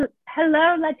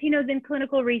Hello, Latinos in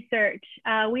Clinical Research.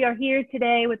 We are here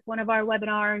today with one of our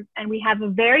webinars, and we have a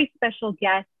very special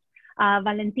guest,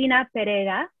 Valentina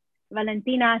Pereda.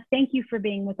 Valentina, thank you for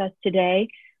being with us today.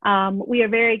 We are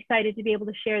very excited to be able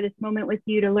to share this moment with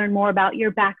you to learn more about your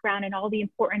background and all the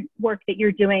important work that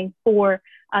you're doing for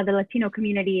the Latino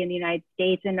community in the United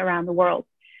States and around the world.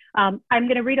 I'm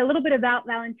going to read a little bit about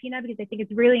Valentina because I think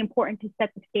it's really important to set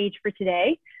the stage for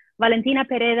today. Valentina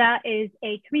Pereda is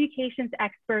a communications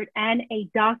expert and a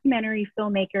documentary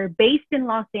filmmaker based in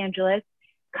Los Angeles,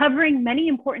 covering many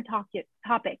important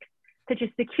topics such as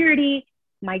security,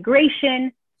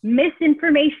 migration,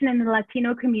 misinformation in the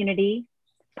Latino community,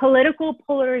 political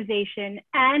polarization,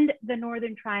 and the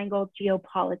Northern Triangle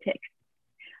geopolitics.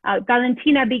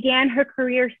 Valentina began her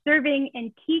career serving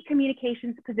in key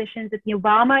communications positions at the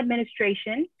Obama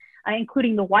administration,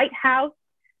 including the White House.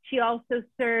 She also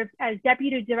served as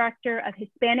Deputy Director of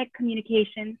Hispanic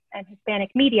Communications and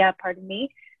Hispanic Media,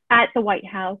 at the White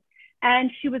House. And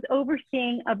she was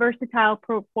overseeing a versatile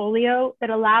portfolio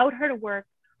that allowed her to work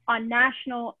on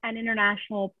national and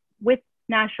international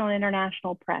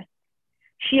press.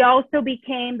 She also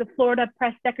became the Florida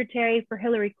press secretary for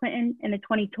Hillary Clinton in the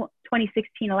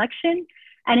 2016 election.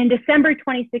 And in December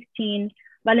 2016,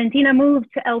 Valentina moved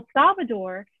to El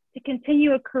Salvador to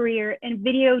continue a career in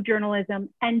video journalism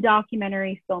and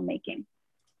documentary filmmaking.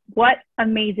 What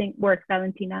amazing work,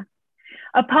 Valentina.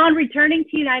 Upon returning to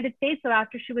the United States, so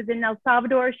after she was in El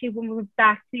Salvador, she moved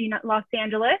back to Los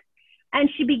Angeles, and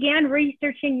she began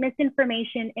researching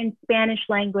misinformation in Spanish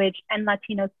language and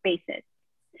Latino spaces,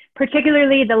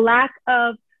 particularly the lack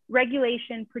of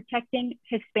regulation protecting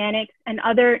Hispanics and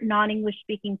other non-English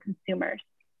speaking consumers.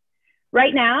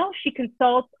 Right now, she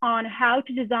consults on how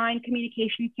to design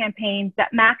communication campaigns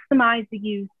that maximize the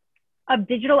use of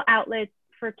digital outlets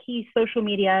for key social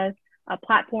media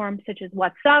platforms such as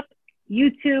WhatsApp,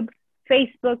 YouTube,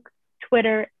 Facebook,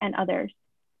 Twitter, and others.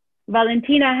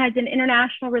 Valentina has an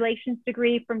international relations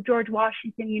degree from George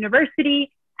Washington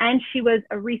University, and she was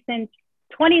a recent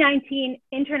 2019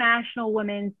 International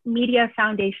Women's Media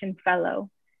Foundation Fellow.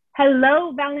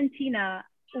 Hello, Valentina.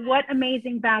 What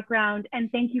amazing background, and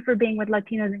thank you for being with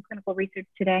Latinos in Clinical Research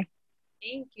today.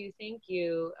 Thank you.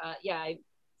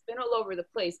 It's been all over the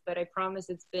place, but I promise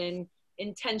it's been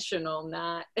intentional,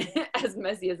 not as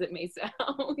messy as it may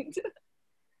sound.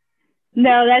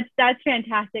 No, that's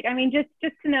fantastic. I mean, just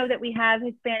to know that we have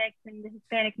Hispanics and the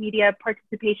Hispanic media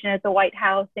participation at the White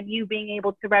House, and you being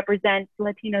able to represent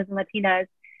Latinos and Latinas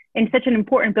in such an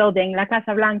important building, La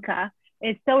Casa Blanca,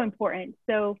 is so important.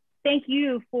 So thank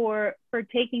you for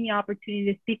taking the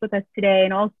opportunity to speak with us today,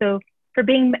 and also for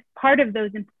being part of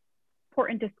those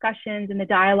important discussions and the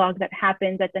dialogue that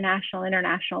happens at the national,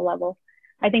 international level.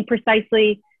 I think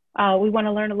precisely we want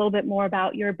to learn a little bit more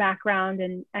about your background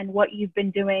and what you've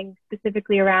been doing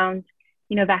specifically around,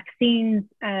 vaccines,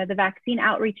 the vaccine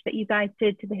outreach that you guys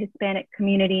did to the Hispanic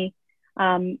community.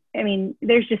 I mean,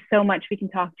 there's just so much we can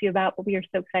talk to you about, but we are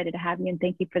so excited to have you, and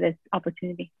thank you for this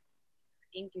opportunity.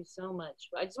 Thank you so much.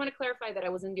 I just want to clarify that I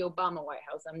was in the Obama White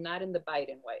House. I'm not in the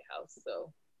Biden White House.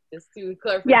 So just to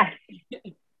clarify. Yes.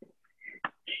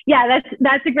 Yeah,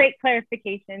 that's a great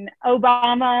clarification.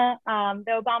 Obama,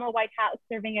 the Obama White House,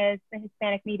 serving as the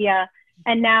Hispanic media,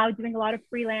 and now doing a lot of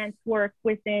freelance work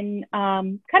within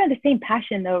kind of the same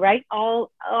passion though, right?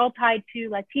 All tied to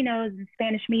Latinos and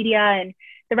Spanish media and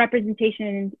the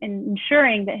representation and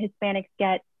ensuring that Hispanics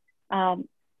get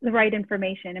the right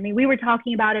information. I mean, we were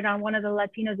talking about it on one of the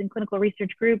Latinos in Clinical Research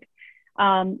groups.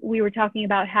 We were talking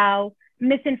about how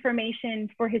misinformation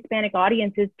for Hispanic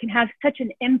audiences can have such an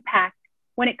impact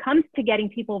when it comes to getting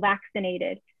people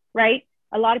vaccinated, right?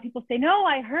 A lot of people say, no,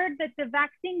 I heard that the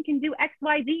vaccine can do X,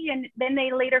 Y, Z, and then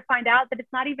they later find out that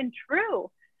it's not even true.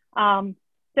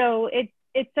 So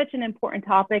it's such an important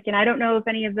topic, and I don't know if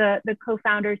any of the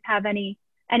co-founders have any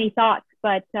thoughts,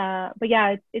 but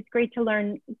yeah, it's great to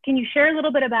learn. Can you share a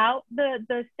little bit about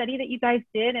the study that you guys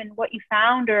did and what you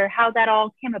found, or how that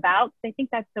all came about? I think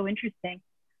that's so interesting.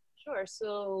 Sure.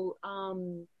 So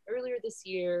earlier this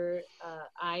year,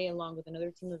 I, along with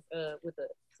another team of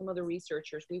some other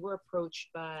researchers, we were approached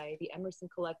by the Emerson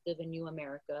Collective in New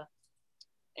America,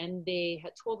 and they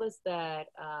had told us that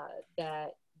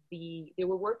they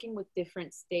were working with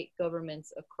different state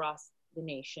governments across the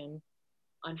nation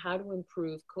on how to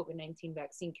improve COVID-19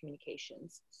 vaccine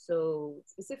communications. So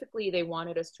specifically, they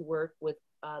wanted us to work with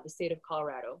the state of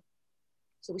Colorado.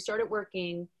 So we started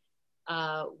working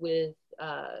with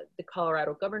the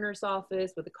Colorado Governor's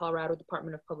Office, with the Colorado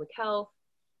Department of Public Health,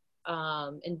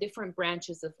 and different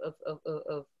branches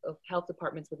of health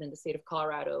departments within the state of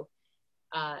Colorado.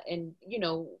 And, you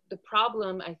know, the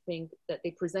problem I think that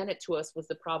they presented to us was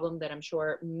the problem that I'm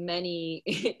sure many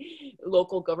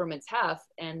local governments have,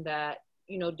 and that,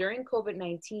 you know, during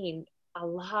COVID-19, a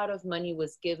lot of money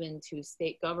was given to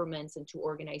state governments and to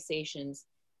organizations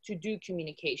to do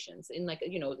communications. And like,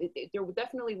 you know, there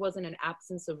definitely wasn't an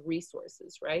absence of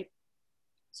resources, right?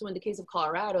 So in the case of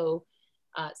Colorado,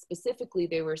 specifically,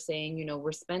 they were saying, you know,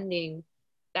 we're spending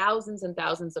thousands and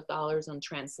thousands of dollars on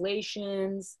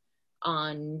translations,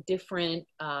 on different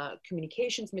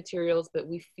communications materials, but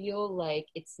we feel like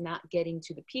it's not getting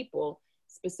to the people.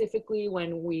 Specifically,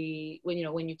 when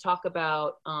you talk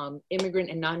about immigrant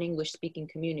and non-English speaking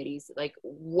communities, like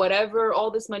whatever, all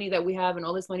this money that we have and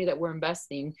all this money that we're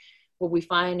investing, what we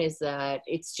find is that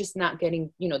it's just not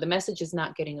getting, you know, the message is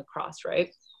not getting across,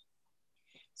 right?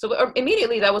 So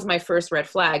immediately that was my first red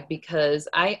flag, because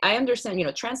I understand, you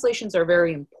know, translations are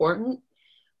very important,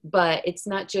 but it's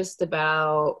not just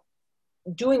about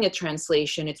doing a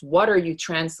translation, it's what are you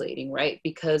translating, right?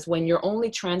 Because when you're only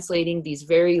translating these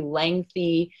very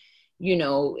lengthy, you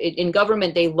know, in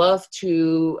government, they love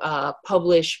to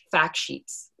publish fact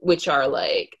sheets, which are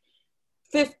like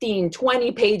 15,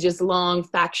 20 pages long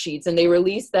fact sheets. And they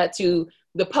release that to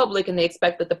the public, and they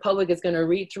expect that the public is going to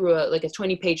read through a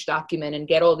 20-page document and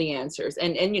get all the answers.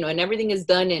 And you know, and everything is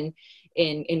done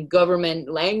in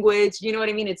government language, you know what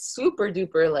I mean? It's super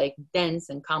duper like dense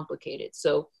and complicated.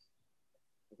 So,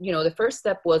 you know, the first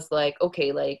step was like,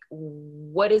 okay, like,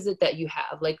 what is it that you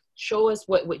have? Like, show us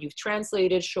what you've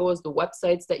translated, show us the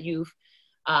websites that you've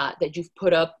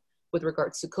put up with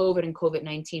regards to COVID and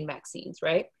COVID-19 vaccines,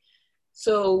 right?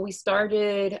 So we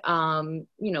started,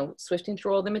 you know, sifting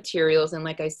through all the materials. And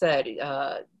like I said,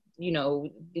 you know,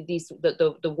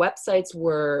 the websites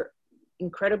were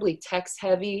incredibly text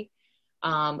heavy.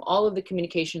 All of the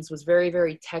communications was very,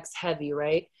 very text heavy,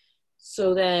 right?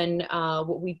 So then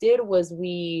what we did was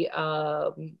we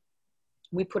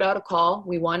put out a call.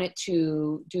 We wanted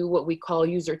to do what we call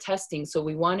user testing. So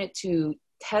we wanted to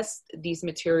test these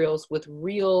materials with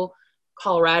real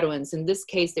Coloradoans. In this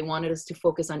case, they wanted us to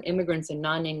focus on immigrants and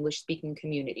non-English speaking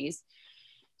communities.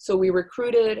 So we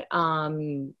recruited a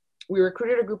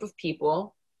group of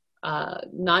people,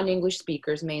 non-English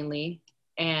speakers mainly,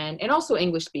 and also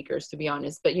English speakers, to be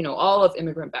honest, but, you know, all of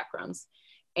immigrant backgrounds.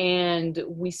 And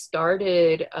we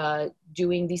started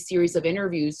doing these series of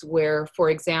interviews where,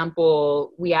 for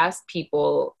example, we asked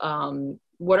people,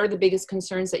 what are the biggest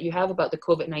concerns that you have about the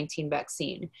COVID-19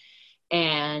 vaccine?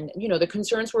 And, you know, the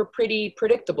concerns were pretty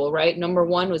predictable, right? Number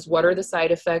one was, what are the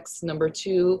side effects? Number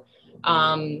two,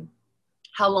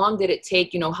 how long did it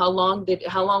take? You know, how long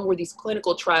were these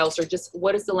clinical trials, or just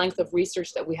what is the length of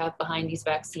research that we have behind these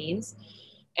vaccines?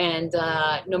 And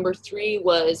number three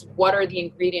was, what are the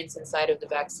ingredients inside of the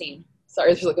vaccine?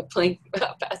 Sorry, there's like a plane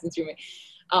passing through me.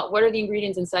 What are the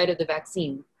ingredients inside of the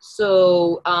vaccine?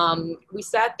 So we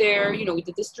sat there, you know, we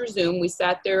did this through Zoom. We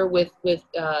sat there with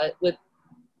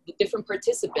different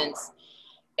participants.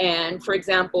 And for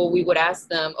example, we would ask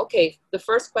them, okay, the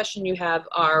first question you have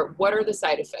are, what are the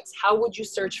side effects? How would you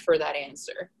search for that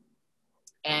answer?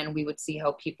 And we would see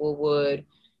how people would,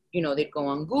 you know, they'd go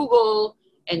on Google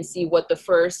and see what the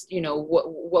first, you know,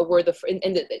 what were the,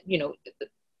 you know,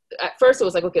 at first it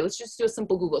was like, okay, let's just do a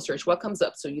simple Google search. What comes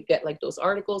up? So you get like those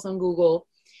articles on Google.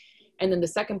 And then the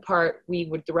second part, we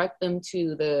would direct them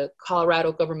to the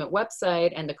Colorado government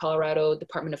website and the Colorado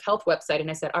Department of Health website. And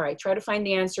I said, all right, try to find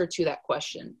the answer to that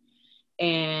question.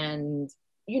 And,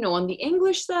 you know, on the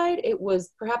English side, it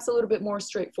was perhaps a little bit more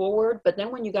straightforward. But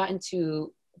then when you got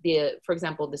into for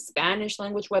example, the Spanish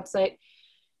language website,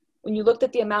 when you looked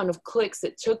at the amount of clicks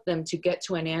it took them to get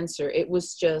to an answer, it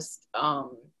was just,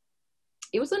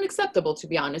 it was unacceptable, to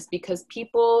be honest, because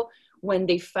people, when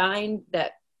they find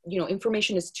that, you know,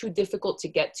 information is too difficult to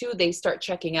get to, they start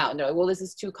checking out and they're like, well, this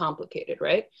is too complicated,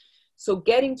 right? So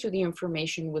getting to the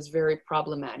information was very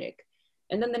problematic.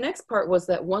 And then the next part was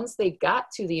that once they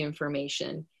got to the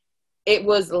information, it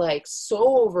was like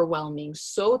so overwhelming,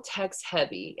 so text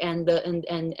heavy,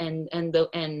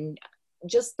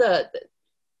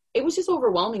 it was just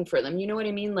overwhelming for them. You know what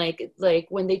I mean? Like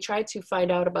when they tried to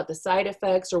find out about the side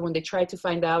effects, or when they tried to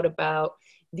find out about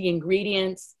the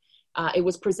ingredients, it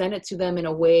was presented to them in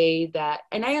a way that,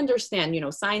 and I understand, you know,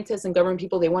 scientists and government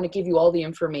people, they want to give you all the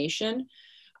information.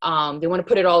 They want to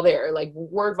put it all there, like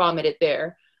word vomit it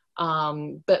there.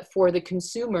 But for the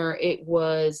consumer, it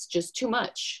was just too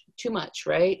much,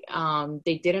 right?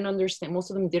 They didn't understand.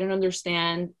 Most of them didn't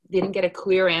understand, didn't get a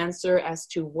clear answer as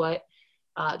to what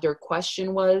their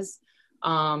question was.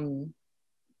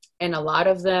 And a lot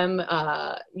of them,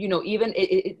 you know, even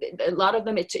a lot of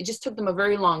them, it just took them a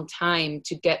very long time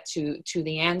to get to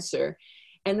the answer.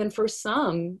 And then for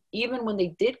some, even when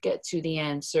they did get to the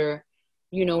answer,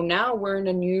 you know, now we're in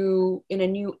a new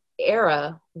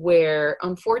era where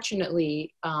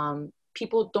unfortunately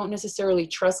people don't necessarily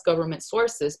trust government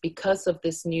sources because of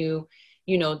this new,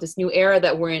 you know, this new era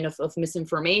that we're in of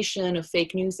misinformation, of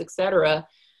fake news, etc.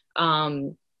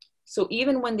 So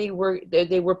even when they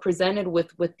were presented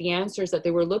with the answers that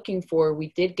they were looking for,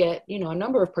 we did get, you know, a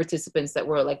number of participants that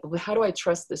were like, well, how do I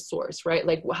trust this source, right?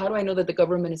 Like, how do I know that the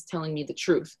government is telling me the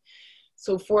truth?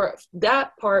 So for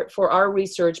that part, for our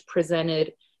research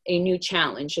presented a new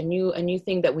challenge, a new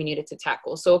thing that we needed to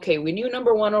tackle. So, okay, we knew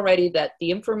number one already, that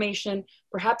the information,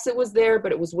 perhaps it was there,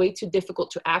 but it was way too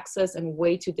difficult to access and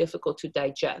way too difficult to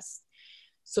digest.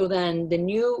 So then the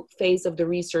new phase of the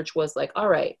research was like, all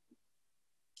right,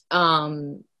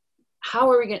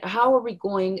 how are we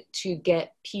going to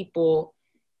get people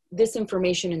this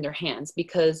information in their hands?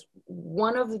 Because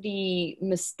one of the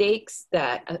mistakes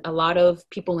that a lot of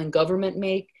people in government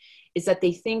make is that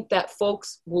they think that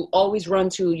folks will always run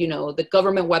to, you know, the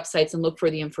government websites and look for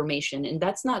the information. And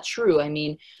that's not true. I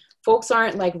mean, folks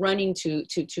aren't like running to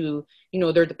you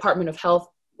know, their Department of Health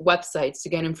websites to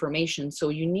get information. So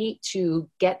you need to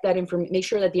get that information, make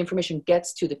sure that the information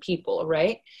gets to the people,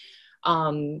 right?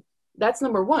 That's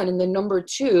number one. And then number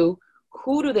two,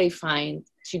 who do they find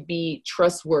to be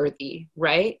trustworthy,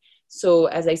 right? So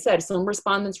as I said, some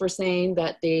respondents were saying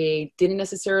that they didn't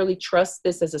necessarily trust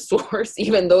this as a source,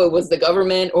 even though it was the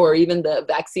government or even the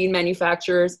vaccine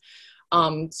manufacturers.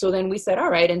 So then we said, all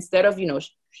right, instead of, you know,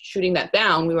 shooting that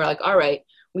down, we were like, all right,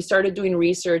 we started doing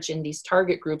research in these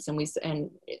target groups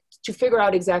and to figure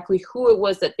out exactly who it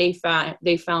was that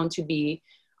they found to be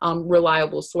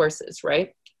reliable sources,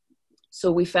 right? So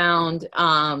we found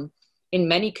in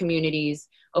many communities,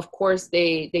 of course,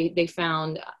 they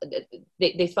found,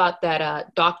 they thought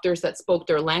that doctors that spoke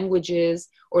their languages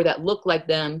or that looked like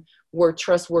them were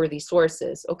trustworthy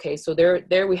sources. Okay, so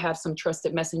there we have some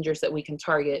trusted messengers that we can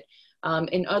target.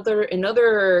 In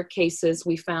other cases,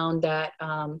 we found that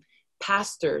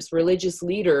pastors, religious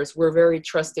leaders were very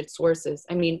trusted sources.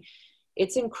 I mean,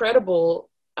 it's incredible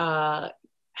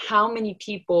how many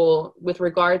people, with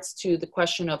regards to the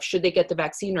question of should they get the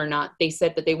vaccine or not, they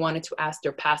said that they wanted to ask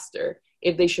their pastor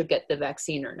if they should get the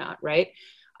vaccine or not, right?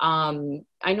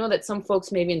 I know that some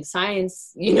folks maybe in the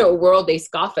science, you know, world, they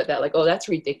scoff at that, like, oh, that's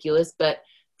ridiculous. But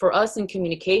for us in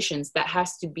communications, that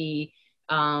has to be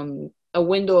a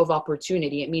window of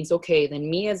opportunity. It means, okay, then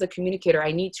me as a communicator,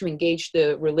 I need to engage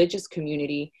the religious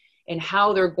community in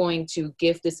how they're going to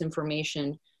give this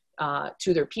information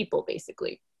to their people,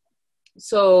 basically.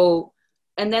 So,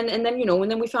 and then, you know, and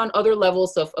then we found other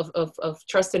levels of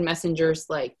trusted messengers,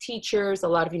 like teachers, a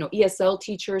lot of, you know, ESL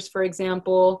teachers, for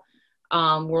example,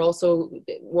 were also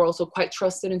quite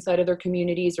trusted inside of their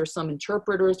communities, or some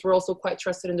interpreters were also quite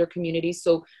trusted in their communities.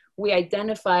 So we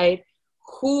identified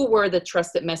who were the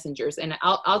trusted messengers. And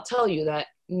I'll tell you that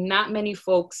not many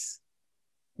folks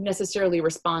necessarily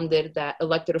responded that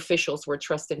elected officials were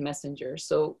trusted messengers.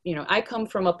 So, you know, I come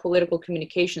from a political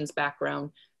communications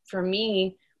background. For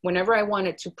me, whenever I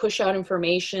wanted to push out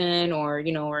information or,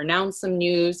 you know, or announce some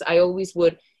news, I always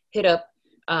would hit up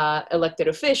elected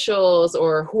officials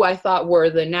or who I thought were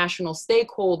the national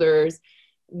stakeholders,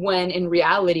 when in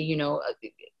reality, you know,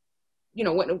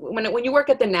 when you work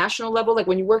at the national level, like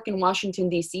when you work in Washington,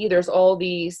 D.C., there's all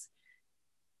these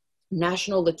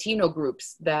national Latino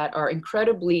groups that are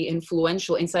incredibly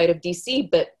influential inside of D.C.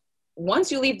 But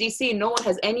once you leave D.C., no one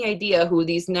has any idea who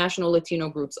these national Latino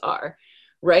groups are,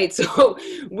 right? So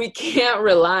we can't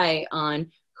rely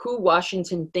on who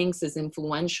Washington thinks is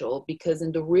influential, because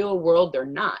in the real world, they're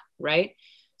not, right?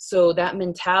 So that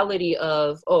mentality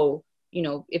of, oh, you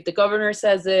know, if the governor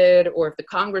says it, or if the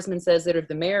congressman says it, or if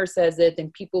the mayor says it, then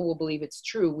people will believe it's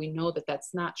true. We know that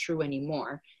that's not true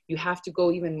anymore. You have to go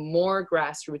even more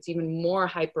grassroots, even more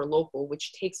hyper local,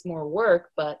 which takes more work,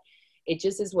 but it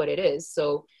just is what it is.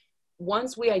 So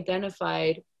once we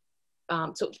identified,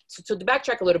 so to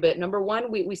backtrack a little bit, number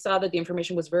one, we saw that the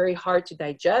information was very hard to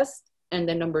digest. And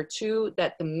then number two,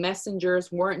 that the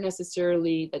messengers weren't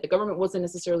necessarily, that the government wasn't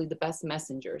necessarily the best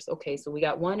messengers. Okay, so we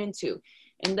got 1 and 2.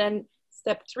 And then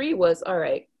step 3 was, all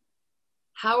right,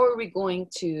 how are we going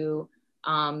to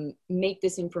make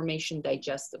this information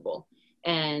digestible?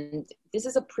 And this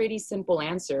is a pretty simple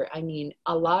answer. I mean,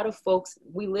 a lot of folks,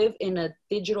 we live in a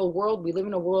digital world. We live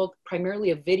in a world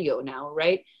primarily of video now,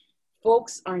 right?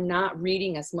 Folks are not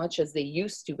reading as much as they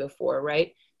used to before,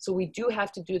 right? So we do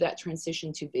have to do that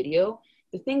transition to video.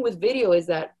 The thing with video is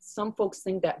that some folks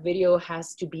think that video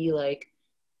has to be like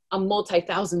a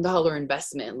multi-$1,000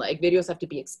 investment. Like videos have to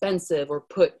be expensive or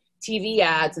put TV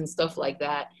ads and stuff like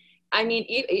that. I mean,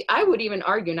 I would even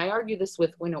argue, and I argue this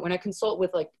with when I consult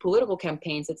with like political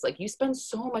campaigns, it's like you spend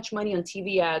so much money on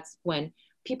TV ads when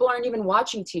people aren't even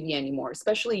watching TV anymore,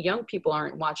 especially young people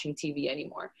aren't watching TV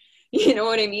anymore. You know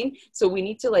what I mean? So we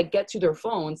need to like get to their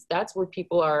phones. That's where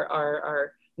people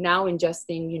are now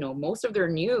ingesting, you know, most of their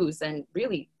news, and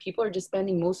really people are just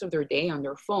spending most of their day on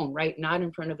their phone, right? Not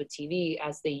in front of a TV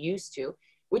as they used to,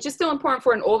 which is still important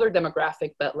for an older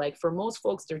demographic, but like for most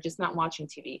folks, they're just not watching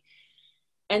TV.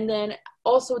 And then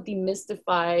also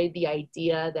demystify the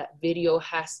idea that video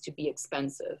has to be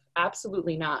expensive.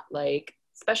 Absolutely not. Like,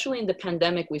 especially in the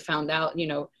pandemic, we found out, you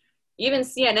know, even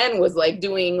CNN was like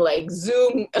doing like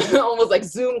Zoom, almost like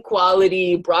Zoom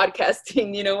quality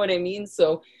broadcasting, you know what I mean?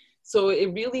 So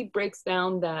it really breaks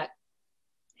down that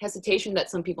hesitation that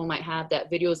some people might have that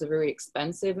video is a very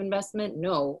expensive investment.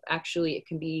 No, actually it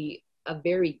can be a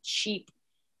very cheap,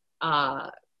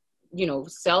 you know,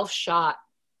 self-shot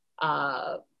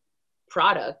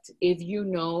product if you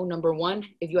know, number one,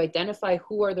 if you identify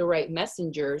who are the right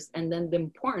messengers. And then the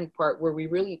important part where we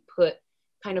really put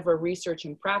kind of our research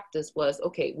and practice was,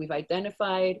 okay, we've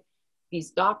identified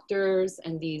these doctors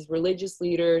and these religious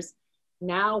leaders.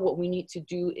 Now what we need to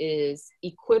do is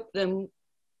equip them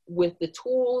with the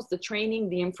tools, the training,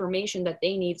 the information that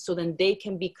they need, so then they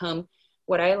can become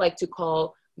what I like to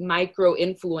call micro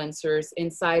influencers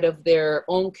inside of their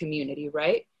own community,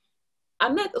 right?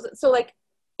 So like,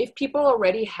 if people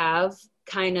already have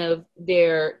kind of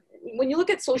when you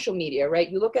look at social media, right?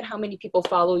 You look at how many people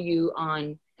follow you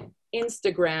on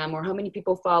Instagram or how many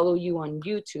people follow you on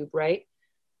YouTube, right?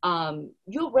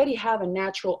 You already have a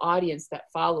natural audience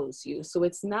that follows you. So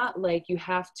it's not like you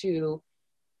have to,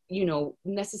 you know,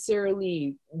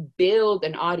 necessarily build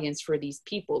an audience for these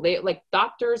people. They like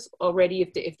doctors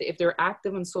already, if they're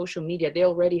active on social media, they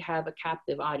already have a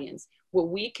captive audience. What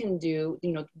we can do,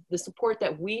 you know, the support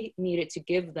that we needed to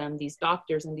give them, these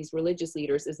doctors and these religious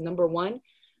leaders, is number one,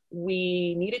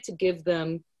 we needed to give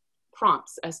them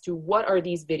prompts as to what are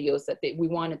these videos that we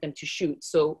wanted them to shoot.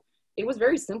 So it was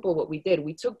very simple what we did.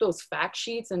 We took those fact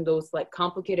sheets and those like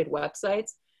complicated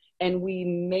websites, and we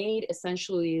made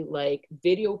essentially like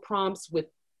video prompts with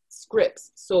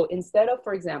scripts. So instead of,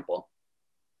 for example,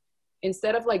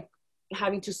 instead of like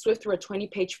having to swift through a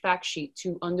 20-page fact sheet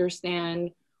to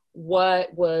understand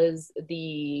what was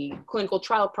the clinical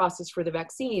trial process for the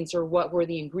vaccines or what were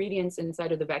the ingredients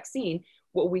inside of the vaccine,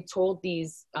 what we told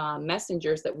these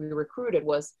messengers that we recruited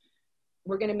was,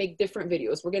 we're going to make different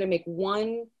videos. We're going to make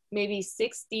one maybe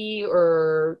 60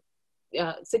 or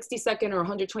 60-second or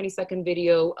 120-second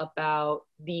video about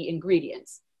the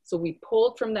ingredients. So we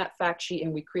pulled from that fact sheet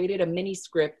and we created a mini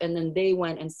script, and then they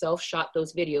went and self-shot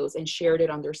those videos and shared it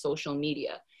on their social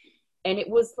media. And it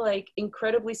was like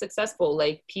incredibly successful.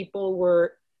 Like people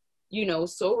were, you know,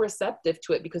 so receptive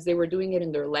to it because they were doing it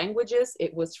in their languages.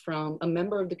 It was from a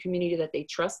member of the community that they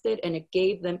trusted, and it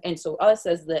gave them, and so us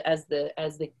as the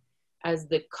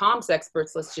comms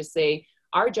experts, let's just say,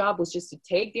 our job was just to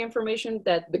take the information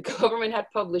that the government had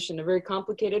published in a very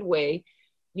complicated way,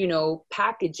 you know,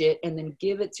 package it, and then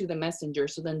give it to the messenger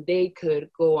so then they could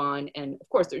go on. And of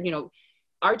course, you know,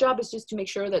 our job is just to make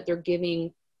sure that they're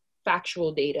giving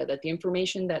factual data, that the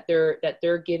information that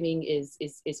they're giving is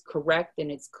correct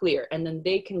and it's clear. And then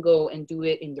they can go and do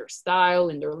it in their style,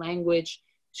 in their language,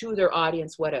 to their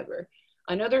audience, whatever.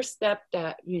 Another step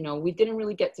that, you know, we didn't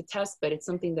really get to test, but it's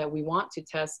something that we want to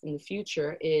test in the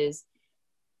future is,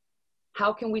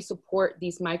 how can we support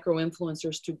these micro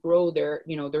influencers to grow their,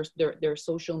 you know, their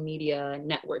social media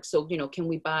network? So, you know, can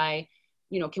we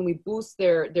boost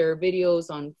their videos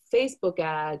on Facebook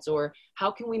ads, or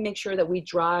how can we make sure that we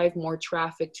drive more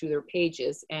traffic to their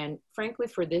pages? And frankly,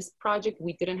 for this project,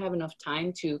 we didn't have enough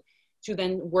time to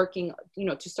then working, you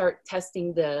know, to start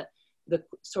testing the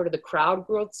sort of the crowd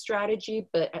growth strategy.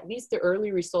 But at least the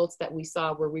early results that we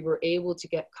saw, where we were able to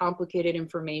get complicated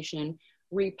information,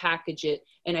 repackage it,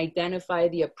 and identify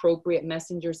the appropriate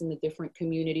messengers in the different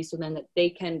communities, so then that they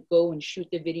can go and shoot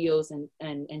the videos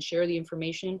and share the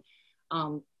information.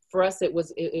 For us, it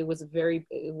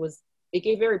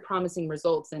gave very promising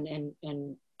results, and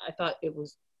I thought it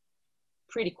was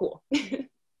pretty cool.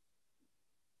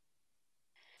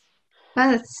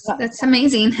 Wow, that's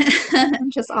amazing.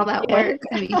 Just all that work.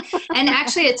 I mean, and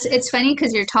actually it's funny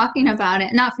because you're talking about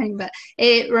it, not funny, but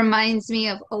it reminds me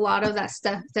of a lot of that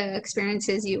stuff, the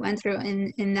experiences you went through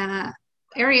in that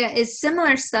area is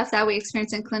similar stuff that we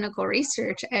experience in clinical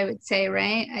research, I would say,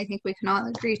 right? I think we can all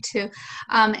agree to.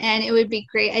 And it would be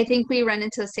great. I think we run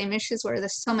into the same issues where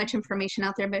there's so much information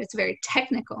out there, but it's very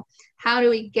technical. How do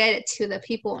we get it to the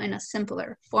people in a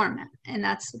simpler format? And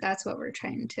that's what we're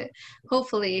trying to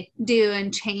hopefully do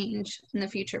and change in the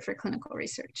future for clinical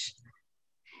research.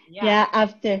 Yeah,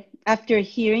 after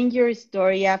hearing your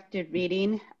story, after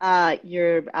reading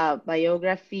your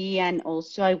biography, and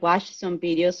also I watched some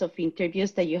videos of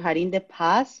interviews that you had in the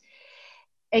past.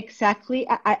 Exactly,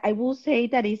 I will say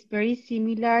that it's very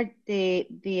similar. The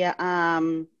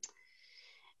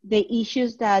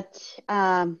issues that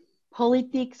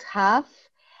politics have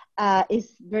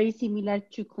is very similar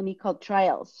to clinical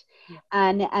trials,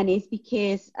 and it's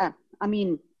because I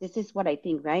mean, this is what I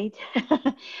think, right?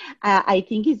 I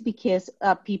think it's because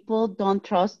people don't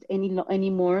trust any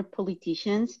more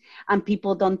politicians, and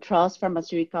people don't trust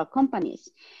pharmaceutical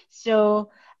companies. So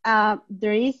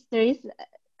there is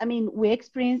I mean, we're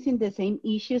experiencing the same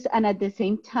issues, and at the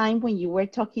same time, when you were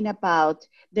talking about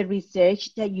the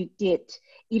research that you did,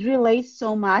 it relates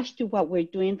so much to what we're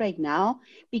doing right now,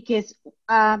 because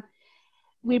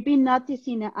we've been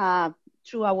noticing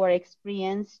through our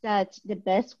experience that the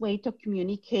best way to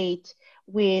communicate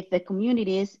with the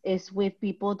communities is with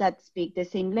people that speak the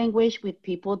same language, with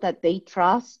people that they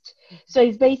trust. So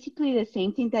it's basically the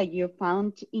same thing that you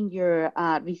found in your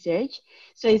research.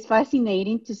 So it's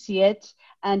fascinating to see it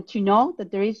and to know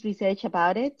that there is research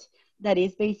about it that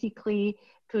is basically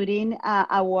putting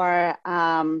our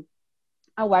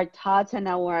thoughts and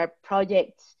our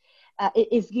projects. It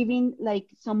is giving like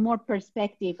some more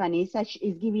perspective, and it's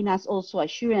giving us also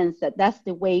assurance that that's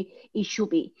the way it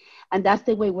should be, and that's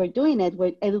the way we're doing it.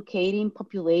 We're educating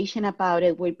population about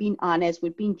it. We're being honest.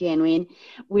 We're being genuine.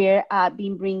 We're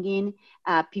been bringing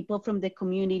people from the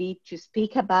community to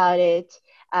speak about it.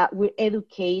 We're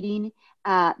educating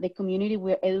the community.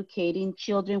 We're educating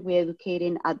children. We're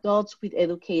educating adults. We're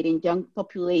educating young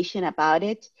population about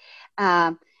it,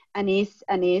 and is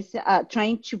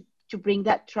trying to bring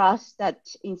that trust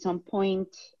that in some point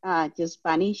just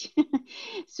vanished.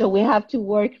 So we have to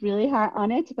work really hard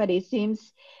on it, but it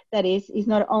seems that it's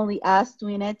not only us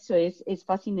doing it. So it's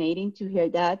fascinating to hear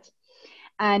that.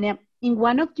 And in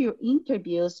one of your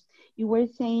interviews, you were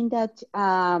saying that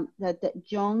that the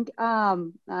young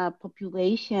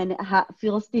population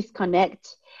feels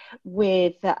disconnect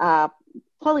with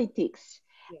politics,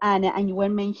 and you were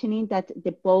mentioning that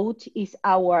the vote is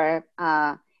our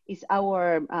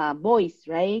voice,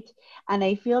 right? And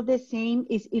I feel the same.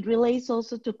 It relates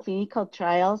also to clinical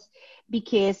trials,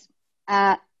 because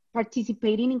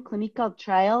participating in clinical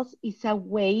trials is a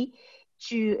way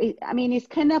to, I mean, it's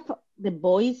kind of the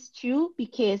voice too,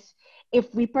 because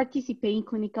if we participate in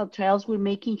clinical trials, we're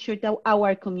making sure that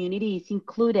our community is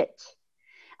included.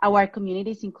 Our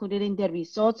community is included in the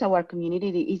results. Our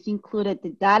community is included.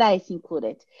 The data is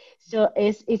included. So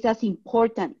it's as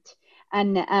important.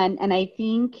 And I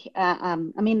think, I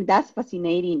mean, that's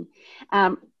fascinating.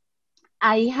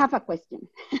 I have a question.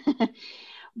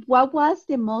 What was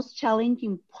the most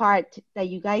challenging part that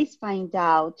you guys find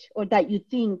out, or that you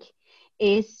think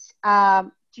is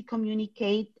to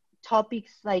communicate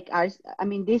topics like ours? I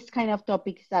mean, this kind of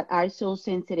topics that are so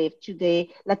sensitive to the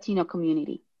Latino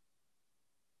community.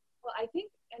 Well, I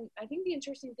think the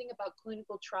interesting thing about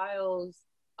clinical trials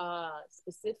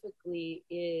specifically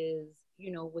is,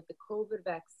 you know, with the COVID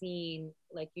vaccine,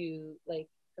 like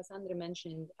Cassandra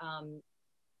mentioned,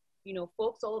 you know,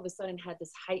 folks all of a sudden had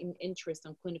this heightened interest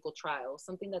on clinical trials,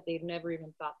 something that they've never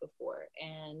even thought before.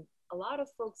 And a lot of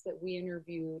folks that we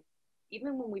interviewed,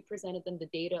 even when we presented them the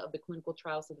data of the clinical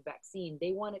trials of the vaccine,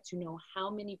 they wanted to know how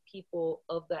many people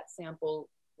of that sample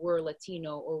were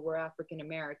Latino or were African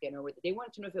American, or they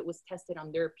wanted to know if it was tested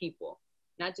on their people,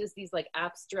 not just these like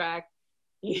abstract,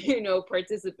 you know,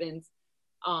 participants.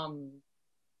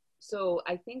 So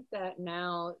I think that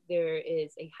now there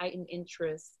is a heightened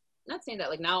interest. Not saying that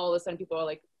like now all of a sudden people are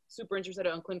like super interested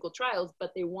in clinical trials,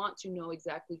 but they want to know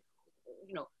exactly,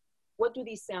 you know, what do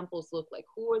these samples look like?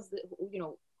 Who is the, you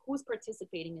know, who's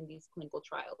participating in these clinical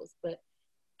trials? But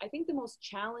I think the most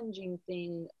challenging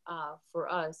thing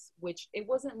for us, which it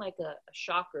wasn't like a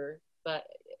shocker, but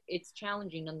it's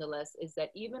challenging nonetheless, is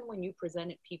that even when you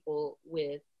presented people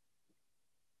with,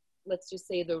 let's just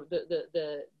say the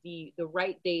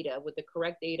right data, with the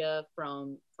correct data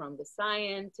from the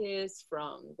scientists,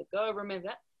 from the government,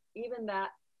 even that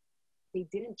they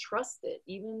didn't trust it.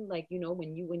 Even like, you know,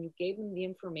 when you gave them the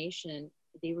information,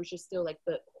 they were just still like,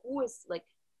 but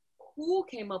who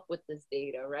came up with this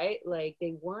data, right? Like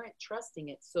they weren't trusting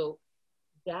it. So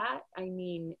that, I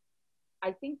mean,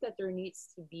 I think that there needs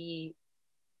to be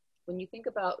when you think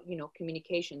about, you know,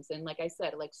 communications, and like I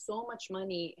said, like so much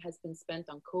money has been spent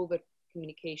on COVID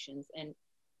communications, and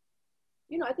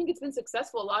you know, I think it's been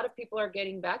successful. A lot of people are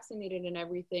getting vaccinated and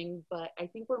everything, but I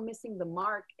think we're missing the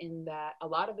mark in that a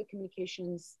lot of the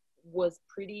communications was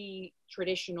pretty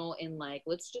traditional in like,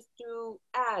 let's just do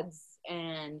ads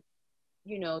and,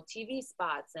 you know, TV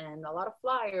spots and a lot of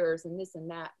flyers and this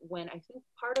and that, when I think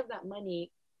part of that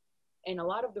money and a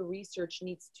lot of the research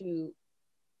needs to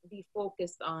be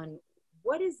focused on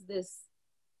what is this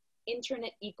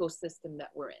internet ecosystem that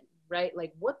we're in, right?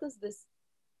 Like, what does this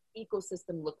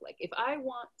ecosystem look like? If I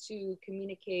want to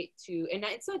communicate to, and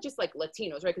it's not just like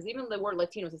Latinos, right? Because even the word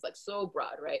Latinos is like so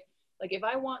broad, right? Like if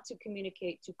I want to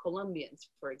communicate to Colombians,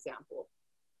 for example,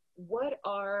 what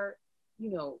are,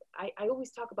 you know, I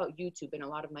always talk about YouTube in a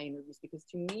lot of my interviews, because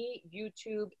to me,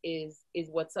 YouTube is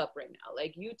what's up right now.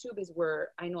 Like YouTube is where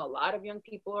I know a lot of young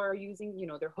people are using, you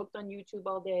know, they're hooked on YouTube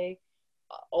all day.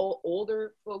 All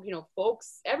older folk, you know,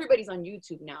 folks, everybody's on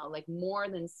YouTube now, like more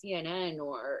than CNN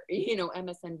or, you know,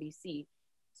 MSNBC.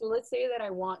 So let's say that I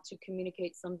want to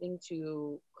communicate something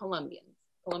to Colombian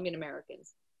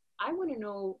Americans. I want to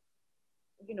know,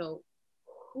 you know,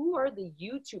 who are the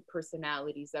YouTube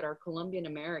personalities that are Colombian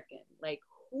American? Like,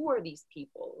 who are these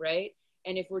people, right?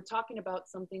 And if we're talking about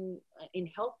something in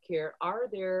healthcare, are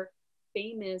there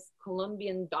famous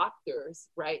Colombian doctors,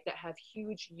 right, that have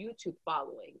huge YouTube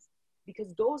followings?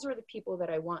 Because those are the people that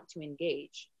I want to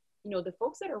engage. You know, the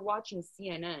folks that are watching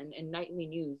CNN and nightly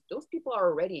news, those people are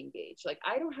already engaged. Like,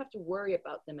 I don't have to worry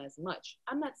about them as much.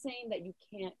 I'm not saying that you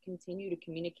can't continue to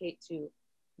communicate to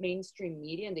mainstream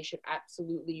media, and they should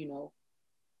absolutely, you know,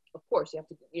 of course, you have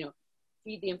to, you know,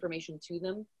 feed the information to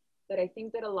them. But I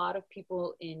think that a lot of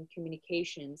people in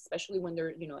communications, especially when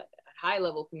they're, you know, at high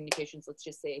level communications, let's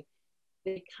just say,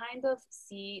 they kind of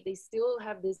see, they still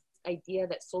have this idea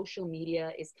that social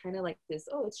media is kind of like this,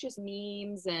 oh, it's just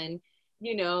memes and,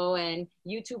 you know, and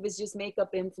YouTube is just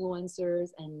makeup influencers,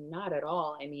 and not at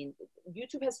all. I mean,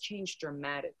 YouTube has changed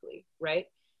dramatically, right?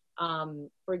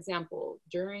 For example,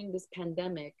 during this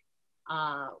pandemic,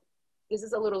 this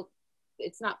is a little,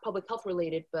 it's not public health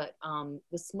related, but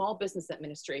the Small Business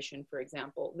Administration, for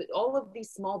example, all of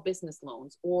these small business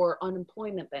loans or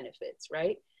unemployment benefits,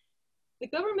 right? The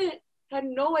government had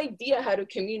no idea how to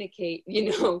communicate,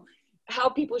 you know, how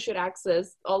people should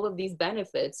access all of these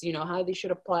benefits, you know, how they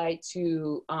should apply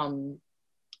to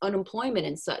unemployment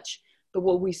and such. But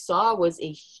what we saw was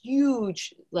a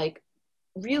huge, like,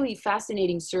 really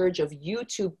fascinating surge of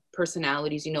YouTube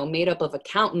personalities, you know, made up of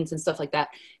accountants and stuff like that,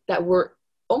 that were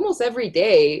almost every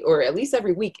day, or at least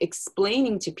every week,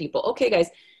 explaining to people, okay, guys,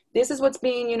 this is what's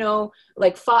being, you know,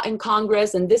 like fought in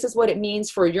Congress, and this is what it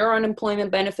means for your unemployment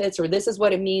benefits, or this is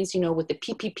what it means, you know, with the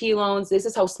PPP loans. This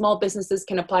is how small businesses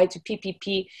can apply to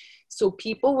PPP. So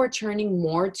people were turning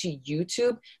more to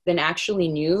YouTube than actually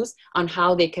news on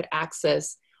how they could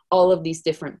access all of these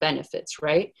different benefits,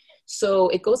 right? So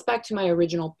it goes back to my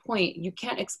original point. You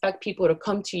can't expect people to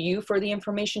come to you for the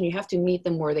information. You have to meet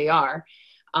them where they are.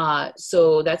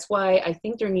 So that's why I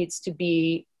think there needs to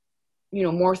be, you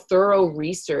know, more thorough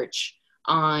research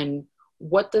on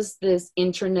what does this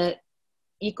internet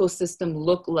ecosystem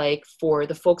look like for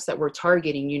the folks that we're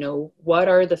targeting. You know, what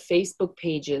are the Facebook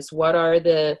pages? What are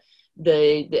the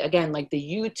again, like the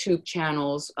YouTube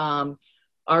channels?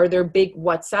 Are there big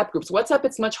WhatsApp groups? WhatsApp,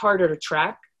 it's much harder to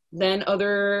track than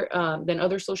other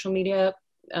social media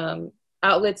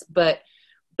outlets, but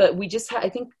we just I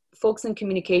think folks in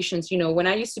communications, you know, when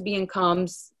I used to be in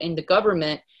comms in the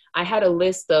government, I had a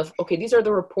list of, okay, these are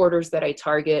the reporters that I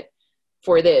target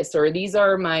for this, or these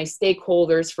are my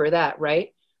stakeholders for that,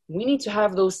 right? We need to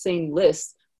have those same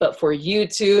lists, but for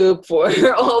YouTube, for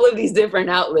all of these different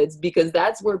outlets, because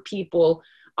that's where people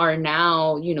are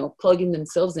now, you know, plugging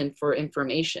themselves in for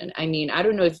information. I mean, I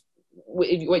don't know if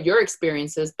what your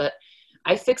experience is, but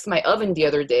I fixed my oven the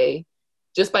other day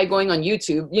just by going on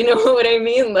YouTube. You know what I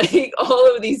mean? Like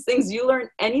all of these things, you learn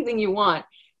anything you want,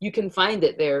 you can find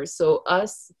it there. So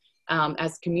us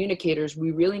as communicators,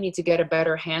 we really need to get a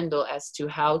better handle as to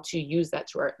how to use that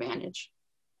to our advantage.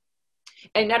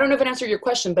 And I don't know if it answered your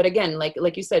question, but again,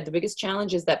 like you said, the biggest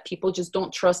challenge is that people just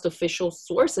don't trust official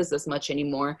sources as much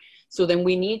anymore. So then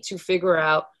we need to figure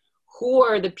out who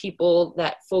are the people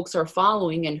that folks are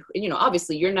following. And, you know,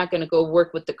 obviously you're not going to go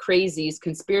work with the crazies,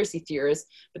 conspiracy theorists,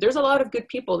 but there's a lot of good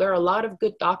people. There are a lot of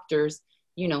good doctors,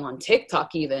 you know, on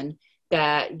TikTok even,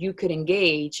 that you could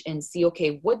engage and see,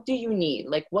 okay, what do you need?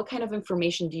 Like, what kind of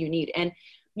information do you need? And,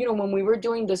 you know, when we were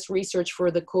doing this research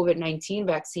for the COVID-19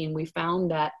 vaccine, we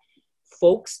found that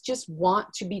folks just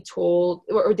want to be told,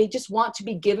 or they just want to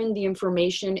be given the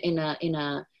information in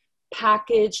a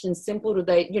packaged and simple to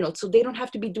that, so they don't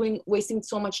have to be wasting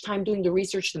so much time doing the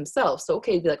research themselves. So,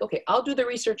 okay, be like, okay, I'll do the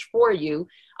research for you.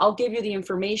 I'll give you the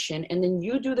information, and then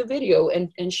you do the video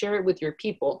and share it with your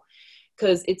people.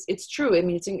 Because it's true. I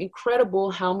mean, it's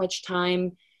incredible how much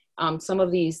time some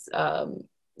of these,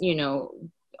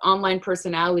 online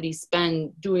personalities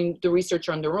spend doing the research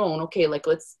on their own. Okay, like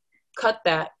let's cut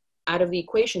that out of the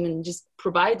equation and just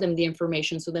provide them the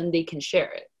information so then they can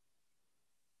share it.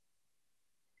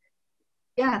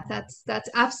 Yeah, that's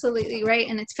absolutely right.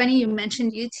 And it's funny you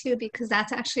mentioned YouTube, because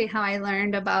that's actually how I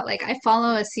learned about, like, I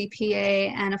follow a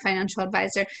CPA and a financial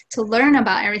advisor to learn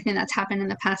about everything that's happened in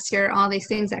the past year, all these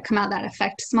things that come out that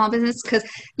affect small business. Because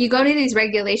you go to these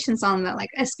regulations on the, like,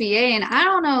 SBA, and I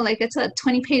don't know, like, it's a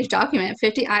 20-page document,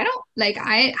 50.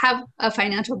 I have a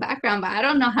financial background, but I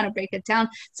don't know how to break it down.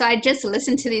 So I just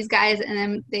listen to these guys, and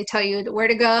then they tell you where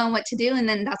to go and what to do. And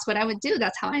then that's what I would do.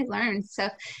 That's how I learned. So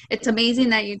it's amazing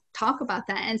that you talk about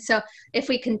that. And so if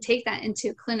we can take that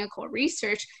into clinical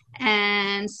research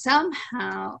and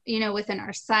somehow, within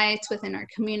our sites, within our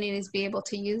communities, be able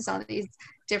to use all these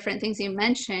different things you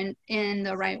mentioned in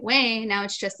the right way, now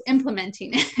it's just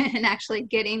implementing it and actually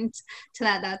getting to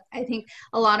that I think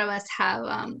a lot of us have,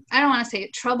 I don't want to say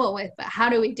trouble with, but how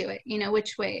do we do it?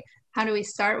 Which way? How do we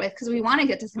start with? Because we want to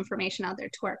get this information out there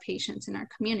to our patients in our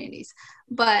communities.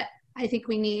 But I think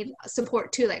we need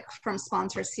support too, like from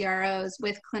sponsor CROs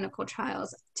with clinical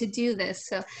trials to do this.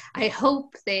 So I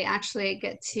hope they actually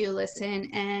get to listen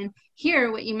and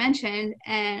hear what you mentioned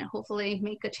and hopefully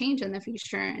make a change in the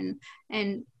future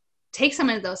and take some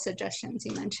of those suggestions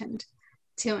you mentioned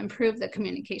to improve the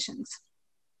communications.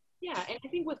 Yeah, and I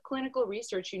think with clinical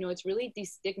research, it's really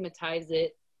destigmatized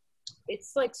it.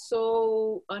 It's like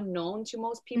so unknown to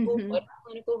most people what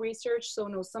clinical research. So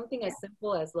something as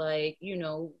simple as like,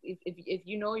 if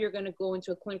you're going to go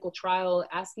into a clinical trial,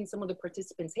 asking some of the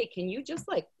participants, hey, can you just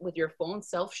like with your phone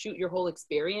self-shoot your whole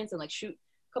experience and like shoot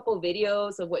a couple of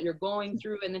videos of what you're going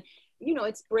through? And then,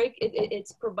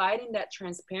 it's providing that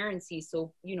transparency.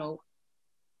 So,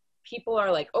 people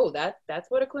are like, oh, that's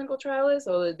what a clinical trial is.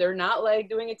 So they're not like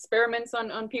doing experiments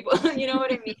on people. You know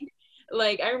what I mean?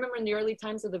 Like, I remember in the early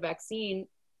times of the vaccine,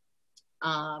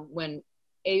 when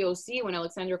AOC, when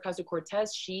Alexandria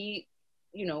Ocasio-Cortez, she,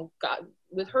 got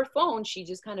with her phone, she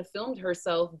just kind of filmed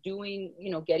herself doing,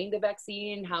 getting the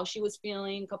vaccine, how she was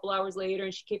feeling a couple hours later,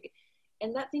 and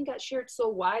and that thing got shared so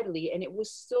widely, and it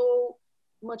was so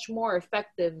much more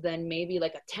effective than maybe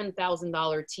like a $10,000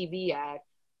 TV ad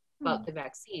about the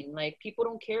vaccine. Like, people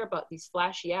don't care about these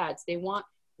flashy ads. They want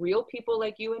real people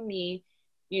like you and me.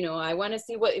 I want to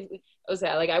see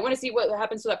I want to see what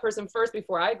happens to that person first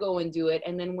before I go and do it.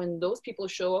 And then when those people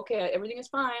show, okay, everything is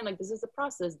fine, like this is the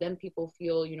process, then people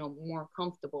feel, more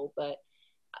comfortable. But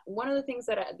one of the things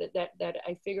that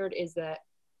I figured is that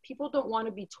people don't want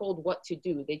to be told what to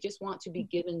do. They just want to be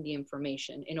given the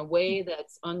information in a way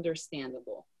that's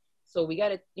understandable. So we got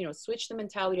to, switch the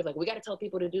mentality of like, we got to tell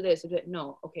people to do this.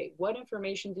 No, okay, what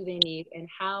information do they need and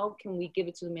how can we give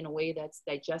it to them in a way that's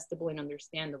digestible and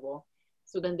understandable?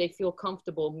 So then they feel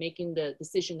comfortable making the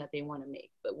decision that they want to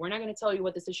make. But we're not going to tell you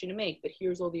what decision to make, but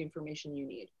here's all the information you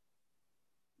need.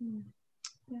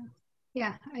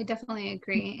 Yeah, I definitely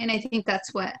agree. And I think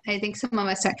that's what I think some of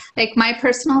us are, like my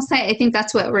personal site, I think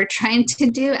that's what we're trying to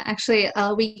do. Actually,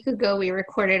 a week ago, we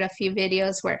recorded a few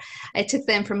videos where I took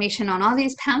the information on all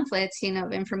these pamphlets,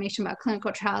 of information about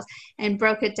clinical trials and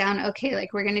broke it down. Okay,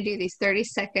 like we're going to do these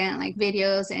 30-second like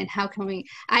videos and how can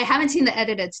I haven't seen the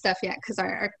edited stuff yet because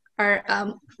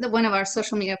one of our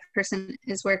social media person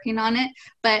is working on it,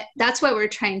 but that's what we're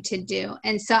trying to do.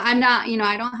 And so I'm not,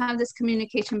 I don't have this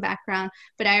communication background,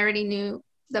 but I already knew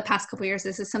the past couple of years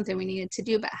this is something we needed to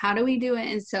do, but how do we do it?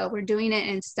 And so we're doing it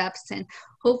in steps, and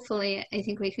hopefully I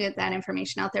think we can get that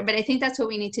information out there. But I think that's what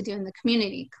we need to do in the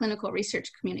community, clinical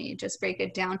research community, just break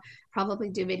it down, probably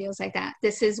do videos like that.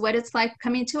 This is what it's like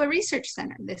coming to a research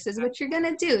center. This is what you're going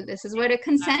to do. This is what a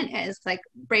consent is, like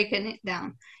breaking it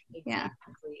down. Yeah,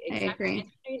 exactly. I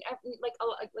agree. I mean,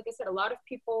 like I said, a lot of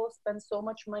people spend so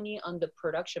much money on the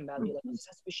production value. Like, this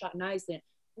has to be shot nice. And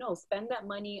no, spend that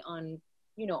money on,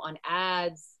 on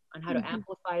ads, on how to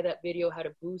amplify that video, how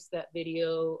to boost that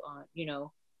video,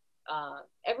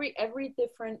 every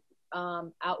different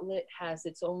outlet has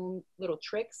its own little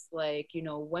tricks, like,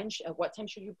 at what time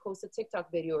should you post a TikTok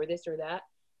video or this or that.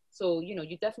 So,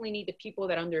 you definitely need the people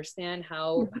that understand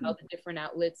how the different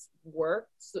outlets work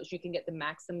so you can get the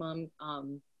maximum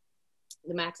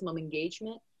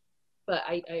engagement. But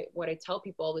what I tell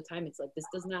people all the time, it's like, this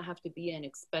does not have to be an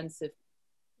expensive,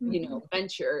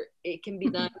 venture. It can be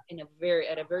done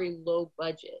at a very low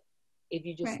budget if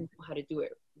you just know how to do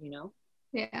it,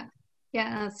 Yeah.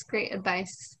 Yeah, that's great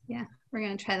advice. Yeah, we're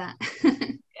going to try that.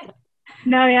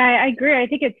 No, yeah, I agree. I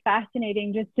think it's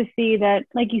fascinating just to see that,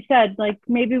 like you said, like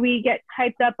maybe we get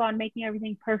hyped up on making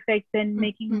everything perfect and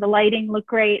making the lighting look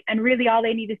great. And really all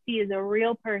they need to see is a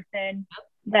real person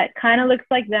that kind of looks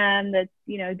like them, that's,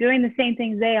 you know, doing the same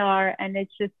things they are. And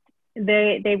it's just,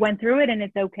 they went through it and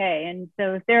it's okay. And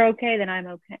so if they're okay, then I'm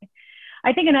okay.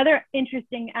 I think another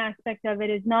interesting aspect of it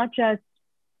is not just,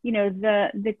 you know,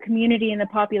 the community and the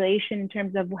population in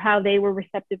terms of how they were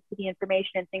receptive to the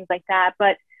information and things like that,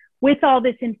 but with all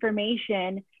this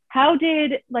information, how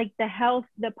did like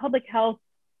the public health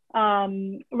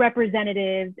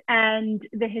representatives and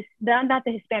not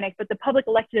the Hispanic, but the public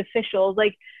elected officials,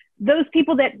 like those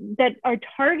people that are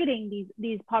targeting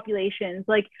these populations,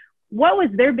 like what was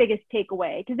their biggest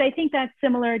takeaway? Because I think that's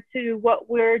similar to what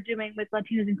we're doing with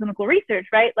Latinos in clinical research,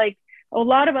 right? Like a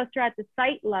lot of us are at the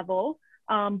site level,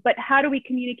 but how do we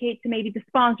communicate to maybe the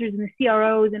sponsors and the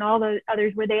CROs and all the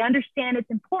others where they understand it's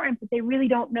important, but they really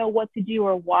don't know what to do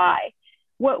or why?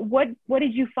 What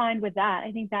did you find with that?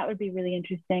 I think that would be really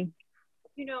interesting.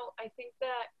 You know, I think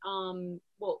that,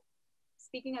 well,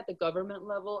 speaking at the government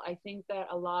level, I think that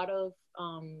a lot of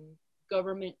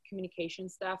government communication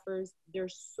staffers, they're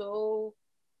so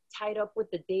tied up with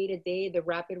the day-to-day, the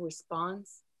rapid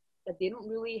response, that they don't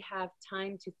really have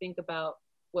time to think about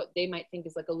what they might think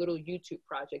is like a little YouTube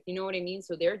project. You know what I mean?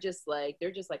 So they're just like,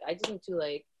 I just need to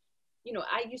like, you know,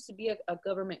 I used to be a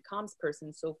government comms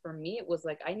person. So for me, it was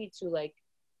like, I need to like,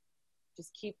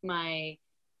 just keep my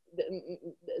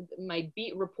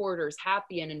beat reporters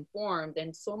happy and informed.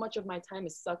 And so much of my time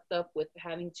is sucked up with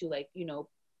having to like, you know,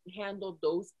 handle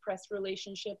those press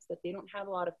relationships that they don't have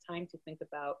a lot of time to think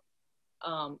about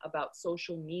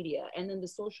social media. And then the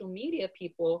social media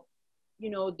people, you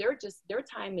know, their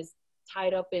time is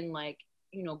tied up in like,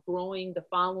 you know, growing the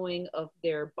following of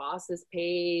their boss's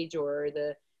page or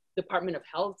the Department of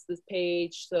Health's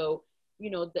page. So,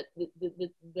 you know,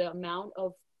 the amount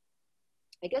of,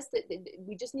 I guess that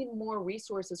we just need more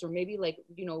resources, or maybe like,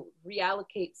 you know,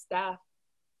 reallocate staff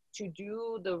to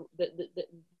do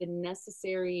the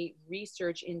necessary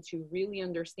research into really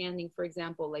understanding, for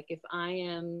example, like if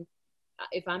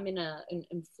I'm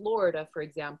in Florida, for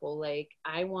example, like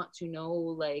I want to know,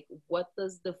 like, what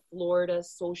does the Florida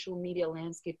social media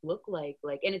landscape look like?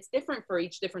 Like, and it's different for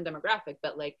each different demographic,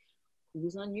 but like,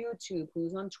 who's on YouTube,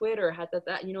 who's on Twitter,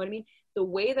 that, you know what I mean? The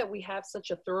way that we have such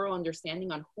a thorough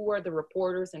understanding on who are the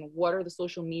reporters and what are the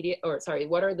social media,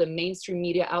 what are the mainstream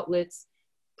media outlets,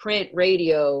 print,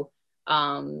 radio,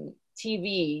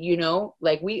 TV, you know,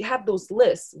 like we have those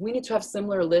lists. We need to have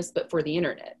similar lists, but for the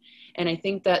internet. And I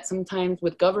think that sometimes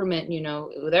with government, you know,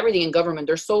 with everything in government,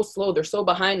 they're so slow, they're so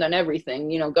behind on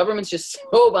everything. You know, government's just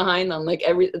so behind on like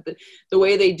the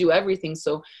way they do everything.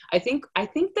 So I think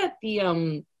that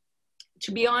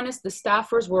to be honest, the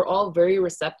staffers were all very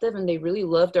receptive and they really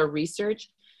loved our research.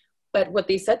 But what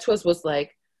they said to us was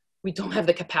like, we don't have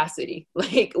the capacity.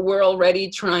 Like, we're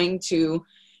already trying to,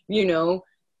 you know,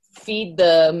 feed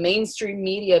the mainstream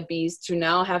media beast to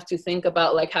now have to think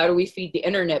about like, how do we feed the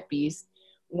internet beast,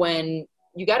 when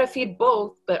you got to feed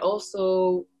both, but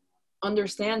also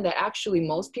understand that actually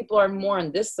most people are more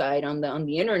on this side, on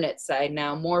the internet side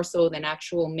now, more so than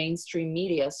actual mainstream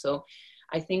media. So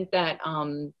I think that,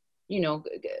 you know,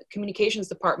 communications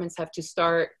departments have to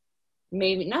start,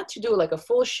 maybe not to do like a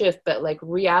full shift, but like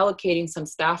reallocating some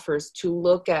staffers to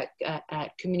look at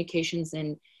communications.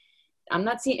 And I'm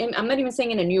not even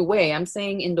saying in a new way, I'm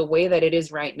saying in the way that it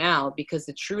is right now, because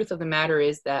the truth of the matter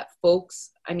is that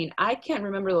folks, I mean, I can't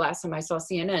remember the last time I saw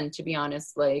CNN, to be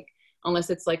honest, like, unless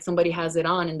it's like somebody has it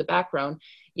on in the background.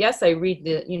 Yes, I read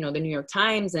the New York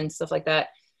Times and stuff like that,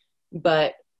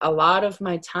 but a lot of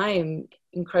my time,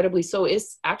 incredibly so,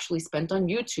 is actually spent on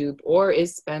YouTube or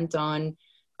is spent on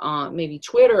maybe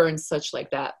Twitter and such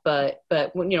like that. But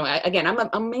when, you know, again,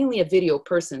 I'm mainly a video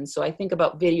person, so I think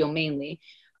about video mainly.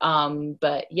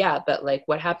 But like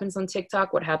what happens on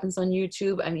TikTok, what happens on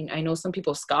YouTube, I mean, I know some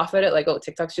people scoff at it, like, oh,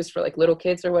 TikTok's just for like little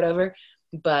kids or whatever,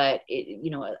 but it, you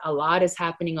know, a lot is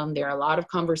happening on there. A lot of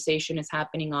conversation is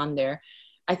happening on there.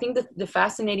 I think that the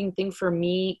fascinating thing for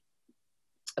me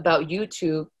about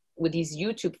YouTube with these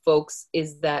YouTube folks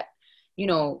is that, you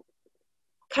know,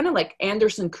 kind of like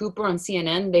Anderson Cooper on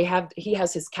CNN, he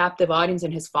has his captive audience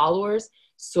and his followers.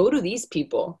 So do these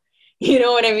people. You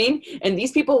know what I mean? And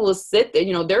these people will sit there,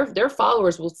 you know, their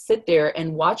followers will sit there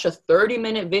and watch a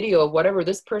 30-minute video of whatever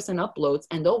this person uploads,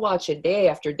 and they'll watch it day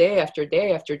after day after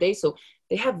day after day. So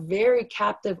they have very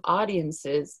captive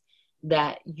audiences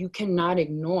that you cannot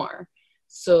ignore.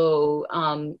 So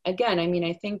again, I mean,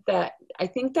 I think that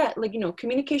like, you know,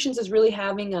 communications is really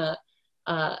having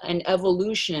an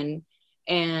evolution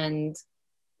And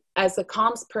as a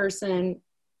comms person,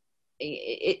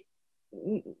 the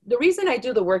reason I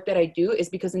do the work that I do is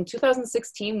because in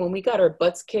 2016, when we got our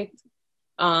butts kicked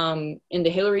in the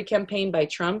Hillary campaign by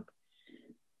Trump,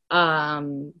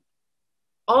 if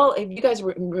you guys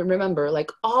remember, like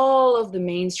all of the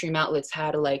mainstream outlets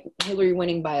had like Hillary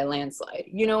winning by a landslide.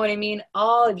 You know what I mean?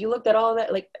 If you looked at all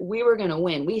that, like we were going to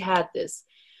win. We had this.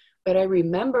 But I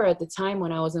remember at the time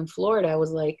when I was in Florida, I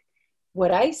was like,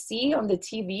 what I see on the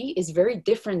TV is very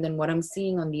different than what I'm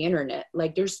seeing on the internet.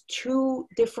 Like there's two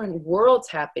different worlds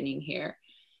happening here,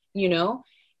 you know?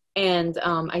 And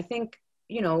I think,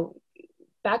 you know,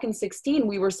 back in 16,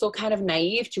 we were still kind of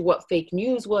naive to what fake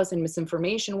news was and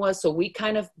misinformation was. So we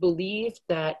kind of believed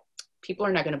that people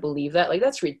are not going to believe that. Like,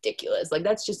 that's ridiculous. Like,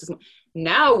 that's just,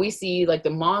 now we see like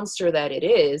the monster that it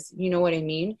is, you know what I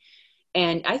mean?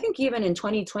 And I think even in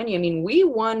 2020, I mean, we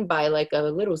won by like a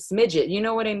little smidget, you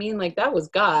know what I mean? Like that was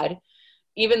God,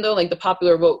 even though like the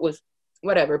popular vote was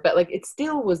whatever, but like it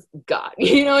still was God,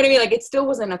 you know what I mean? Like it still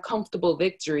wasn't a comfortable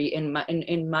victory in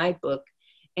my book.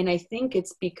 And I think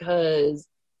it's because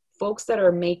folks that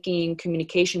are making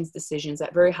communications decisions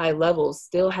at very high levels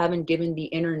still haven't given the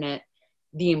internet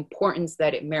the importance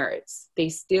that it merits. They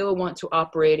still want to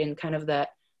operate in kind of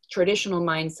that traditional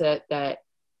mindset that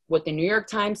what the New York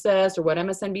Times says or what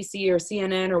MSNBC or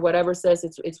CNN or whatever says,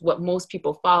 it's what most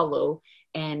people follow.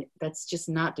 And that's just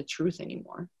not the truth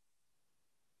anymore.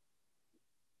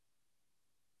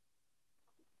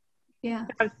 Yeah.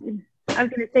 I was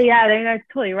going to say, yeah, that's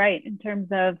totally right in terms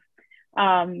of,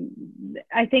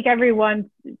 I think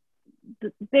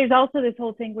there's also this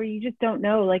whole thing where you just don't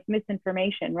know, like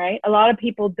misinformation, right? A lot of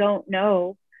people don't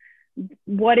know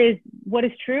what is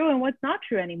true and what's not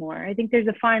true anymore. I think there's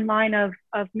a fine line of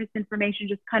misinformation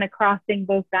just kind of crossing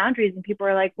both boundaries, and people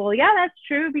are like, well, yeah, that's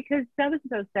true because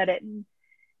so-and-so said it. And,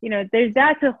 you know,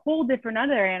 that's a whole different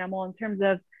other animal in terms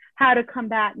of how to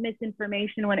combat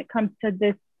misinformation when it comes to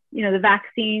this, you know, the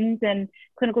vaccines and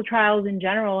clinical trials in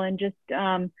general, and just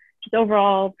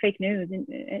overall fake news. And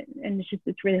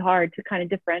it's really hard to kind of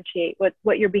differentiate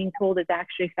what you're being told is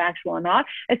actually factual or not,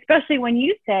 especially when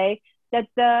you say that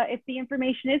if the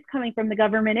information is coming from the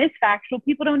government is factual,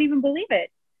 people don't even believe it.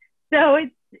 So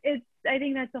I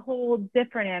think that's a whole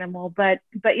different animal. But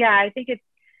yeah, I think it's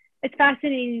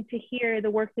fascinating to hear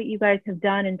the work that you guys have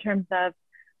done in terms of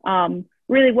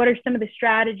really what are some of the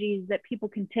strategies that people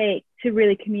can take to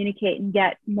really communicate and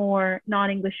get more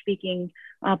non-English speaking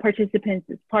participants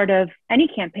as part of any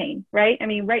campaign, right? I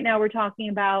mean, right now we're talking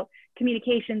about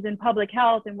communications and public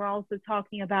health, and we're also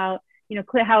talking about, you know,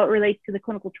 how it relates to the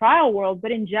clinical trial world,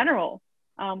 but in general,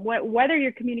 whether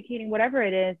you're communicating whatever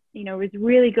it is, you know, it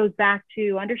really goes back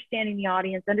to understanding the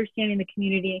audience, understanding the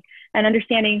community, and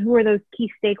understanding who are those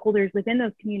key stakeholders within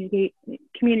those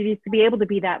communities to be able to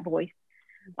be that voice.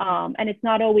 And it's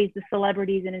not always the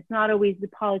celebrities, and it's not always the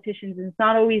politicians, and it's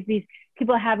not always these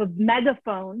people that have a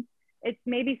megaphone. It's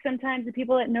maybe sometimes the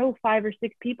people that know 5 or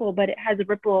 6 people, but it has a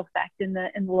ripple effect in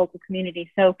the local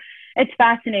community. So it's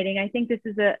fascinating. I think this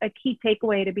is a key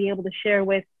takeaway to be able to share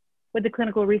with the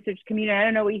clinical research community. I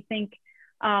don't know what you think,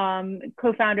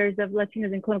 co-founders of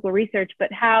Latinos in Clinical Research,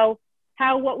 but how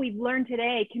what we've learned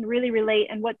today can really relate,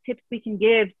 and what tips we can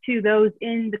give to those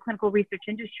in the clinical research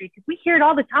industry. Because we hear it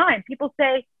all the time. People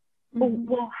say,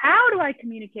 well, how do I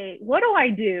communicate? What do I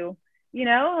do? You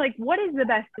know, like, what is the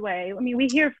best way? I mean, we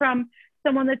hear from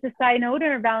someone that's a site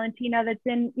owner, Valentina, that's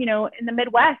in the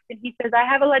Midwest, and he says, I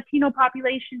have a Latino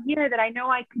population here that I know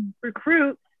I can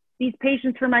recruit these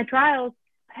patients for my trials.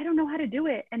 I don't know how to do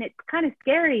it. And it's kind of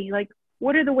scary. Like,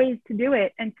 what are the ways to do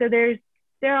it? And so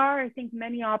there are, I think,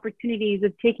 many opportunities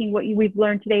of taking what we've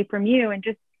learned today from you and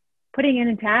just putting it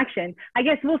into action. I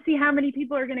guess we'll see how many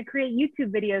people are going to create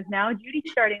YouTube videos now. Judy's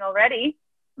starting already.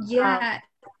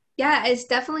 Yeah, it's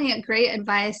definitely a great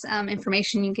advice,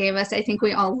 information you gave us. I think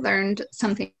we all learned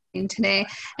something today,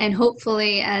 and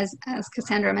hopefully, as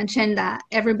Cassandra mentioned, that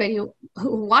everybody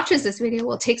who watches this video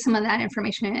will take some of that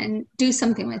information and do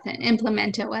something with it,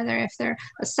 implement it, whether if they're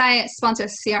a site sponsor,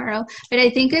 CRO. But I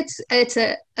think it's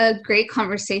a great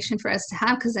conversation for us to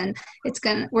have, because then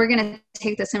we're gonna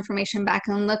take this information back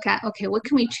and look at, okay, what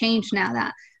can we change now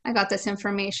that I got this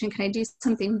information? Can I do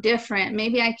something different?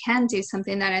 Maybe I can do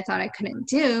something that I thought I couldn't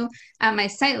do at my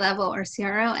site level or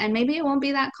CRO, and maybe it won't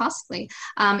be that costly.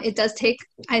 It does take,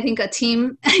 I think, a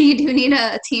team. You do need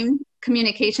a team,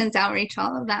 communications, outreach,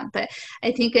 all of that. But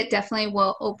I think it definitely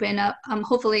will open up,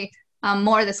 hopefully,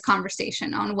 more of this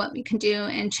conversation on what we can do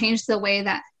and change the way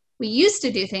that we used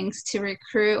to do things to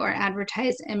recruit or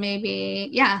advertise, and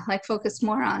maybe, like focus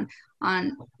more on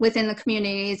on within the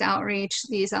communities, outreach,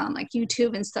 these like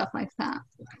YouTube and stuff like that.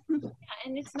 Yeah,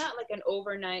 and it's not like an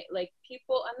overnight, like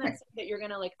people, I'm not saying that you're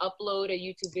gonna like upload a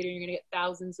YouTube video and you're gonna get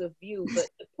thousands of views, but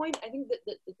the point, I think that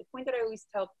the point that I always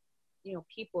tell, you know,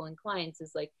 people and clients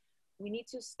is like, we need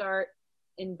to start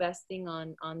investing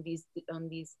on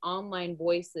these online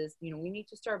voices. You know, we need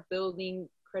to start building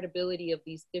credibility of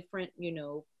these different, you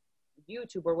know,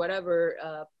 YouTube or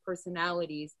whatever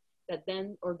personalities that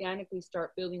then organically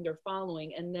start building their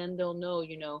following, and then they'll know,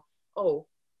 you know, oh,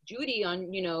 Judy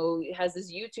on, you know, has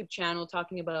this YouTube channel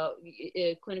talking about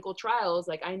clinical trials.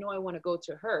 Like, I know I want to go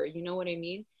to her. You know what I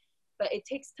mean? But it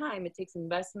takes time. It takes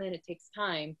investment. It takes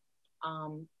time.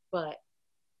 But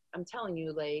I'm telling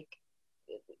you, like,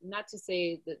 not to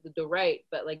say the right,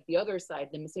 but like the other side,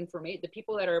 the misinformation, the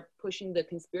people that are pushing the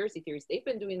conspiracy theories, they've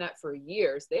been doing that for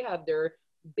years. They have their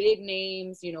big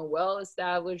names, you know, well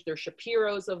established. They're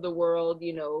Shapiros of the world,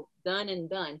 you know, done and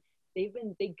done. They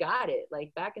got it.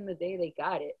 Like back in the day, they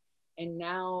got it. And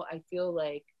now I feel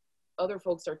like other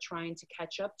folks are trying to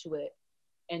catch up to it.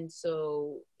 And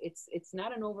so it's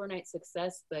not an overnight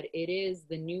success, but it is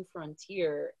the new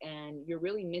frontier. And you're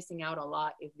really missing out a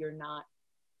lot if you're not,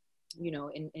 you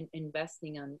know, in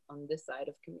investing on this side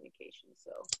of communication.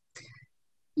 So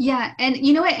yeah, and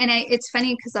you know what, and it's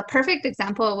funny because a perfect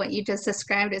example of what you just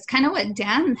described is kind of what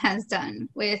Dan has done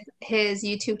with his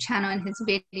YouTube channel and his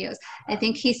videos. I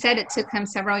think he said it took him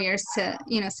several years to,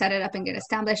 you know, set it up and get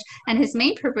established, and his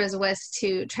main purpose was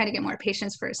to try to get more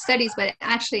patients for his studies, but it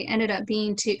actually ended up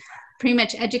being to pretty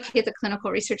much educate the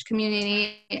clinical research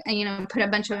community and, you know, put a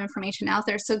bunch of information out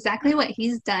there. So exactly what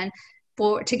he's done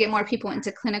to get more people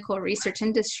into clinical research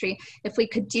industry. If we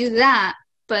could do that,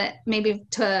 but maybe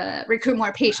to recruit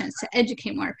more patients, to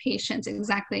educate more patients,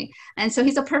 exactly. And so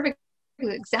he's a perfect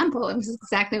example of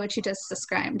exactly what you just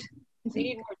described. We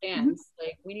need more Dans.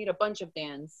 Like, we need a bunch of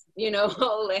Dans, you know,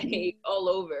 like all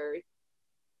over,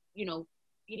 you know,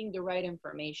 feeding the right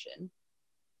information.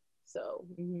 So,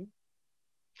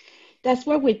 That's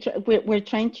what we're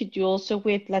trying to do also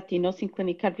with Latinos in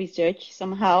clinical research.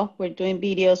 Somehow we're doing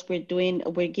videos,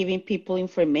 we're giving people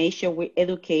information, we're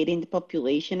educating the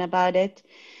population about it.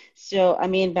 So, I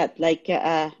mean, but like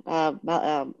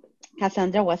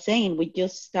Cassandra was saying, we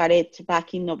just started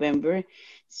back in November.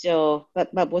 So,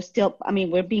 but we're still, I mean,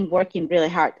 we've been working really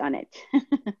hard on it.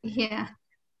 Yeah.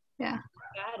 Got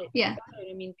it. Yeah. Got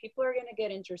it. I mean, people are going to get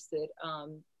interested.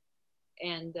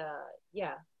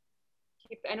 Yeah.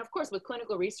 And of course, with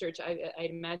clinical research, I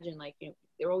imagine, like, you know,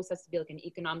 there always has to be like an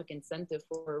economic incentive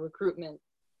for recruitment,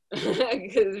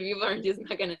 because people aren't just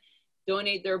not going to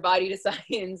donate their body to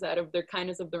science out of their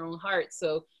kindness of their own heart.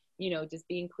 So, you know, just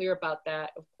being clear about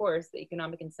that, of course, the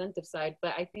economic incentive side.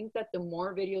 But I think that the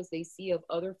more videos they see of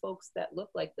other folks that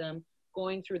look like them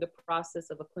going through the process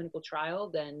of a clinical trial,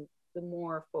 then the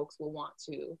more folks will want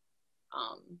to,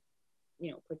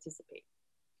 you know, participate.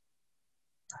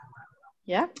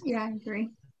 Yeah, I agree.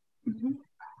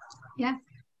 Yeah,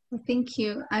 well, thank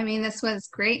you. I mean, this was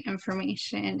great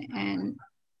information, and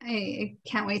I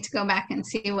can't wait to go back and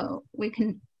see what we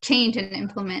can change and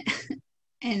implement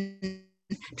and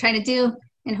try to do,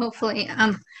 and hopefully,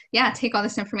 take all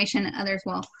this information and others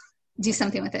will do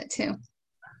something with it too.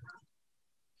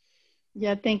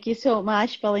 Yeah, thank you so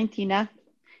much, Valentina.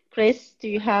 Chris, do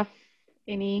you have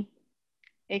any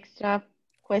extra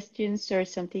questions or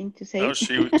something to say? No,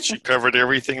 she covered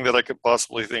everything that I could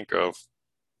possibly think of.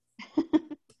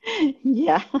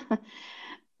 Yeah.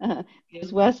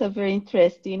 This was a very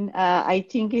interesting. I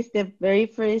think it's the very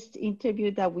first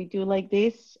interview that we do like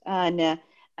this, and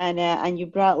you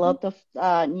brought a lot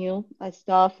of new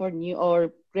stuff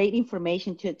or great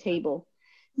information to the table.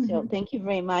 So thank you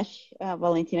very much,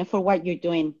 Valentina, for what you're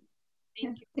doing.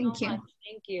 Thank you so much.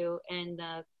 Thank you, and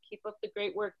keep up the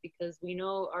great work, because we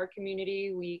know our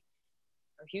community, we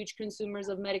are huge consumers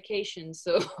of medication,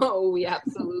 so we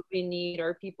absolutely need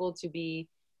our people to be,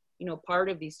 you know, part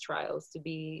of these trials, to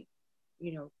be,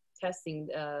 you know, testing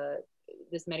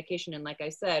this medication. And like I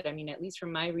said, I mean, at least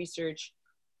from my research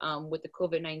with the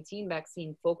COVID-19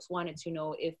 vaccine, folks wanted to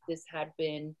know if this had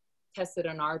been tested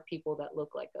on our people that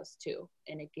look like us too,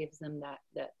 and it gives them that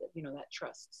you know, that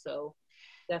trust. So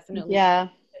definitely, yeah,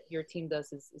 what your team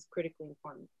does is critically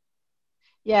important.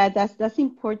 Yeah, that's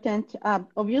important.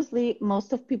 Obviously,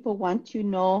 most of people want to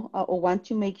know or want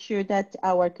to make sure that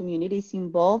our community is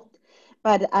involved,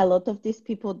 but a lot of these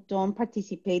people don't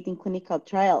participate in clinical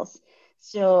trials.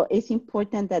 So it's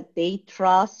important that they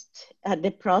trust the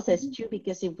process too,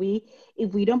 because if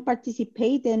we don't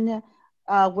participate, then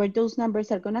where those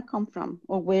numbers are going to come from,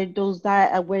 or where is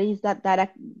that data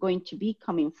going to be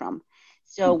coming from?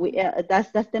 So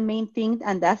that's the main thing,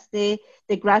 and that's the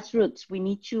grassroots. We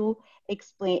need to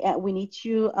explain. We need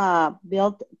to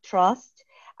build trust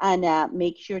and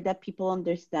make sure that people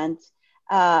understand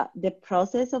the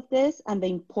process of this and the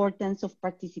importance of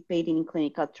participating in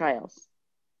clinical trials.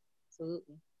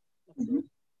 Absolutely. Absolutely.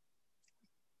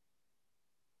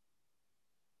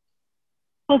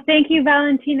 Well, thank you,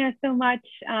 Valentina, so much.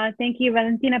 Thank you,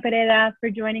 Valentina Pereda, for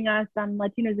joining us on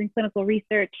Latinos in Clinical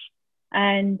Research.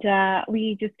 And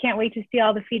we just can't wait to see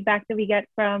all the feedback that we get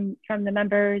from the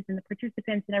members and the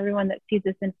participants and everyone that sees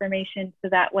this information. So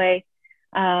that way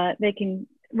they can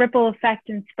ripple effect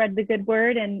and spread the good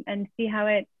word and see how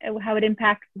it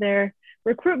impacts their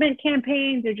recruitment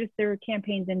campaigns or just their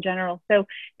campaigns in general. So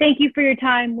thank you for your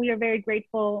time. We are very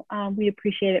grateful. We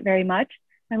appreciate it very much.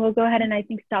 And we'll go ahead and I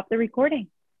think stop the recording.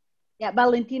 Yeah,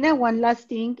 Valentina, one last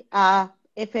thing.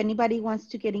 If anybody wants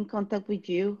to get in contact with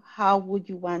you, how would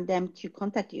you want them to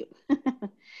contact you?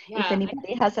 Yeah, if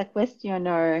anybody has a question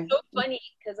or... So funny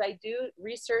because I do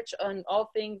research on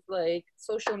all things like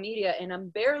social media, and I'm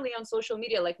barely on social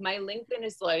media. Like my LinkedIn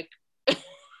is like,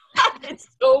 it's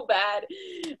so bad.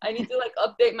 I need to like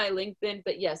update my LinkedIn.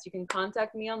 But yes, you can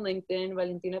contact me on LinkedIn,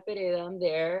 Valentina Pereda. I'm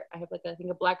there. I have like, I think,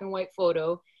 a black and white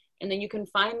photo. And then you can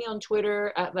find me on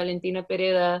Twitter at Valentina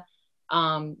Pereda.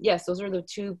 Yes, those are the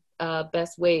two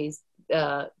best ways.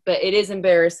 But it is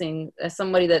embarrassing as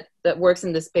somebody that works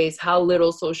in the space, how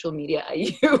little social media I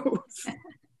use.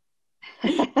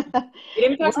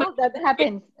 Well, that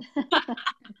happens.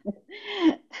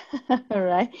 All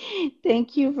right.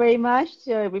 Thank you very much.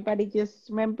 So everybody just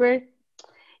remember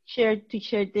share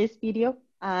this video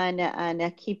and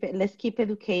let's keep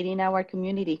educating our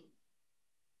community.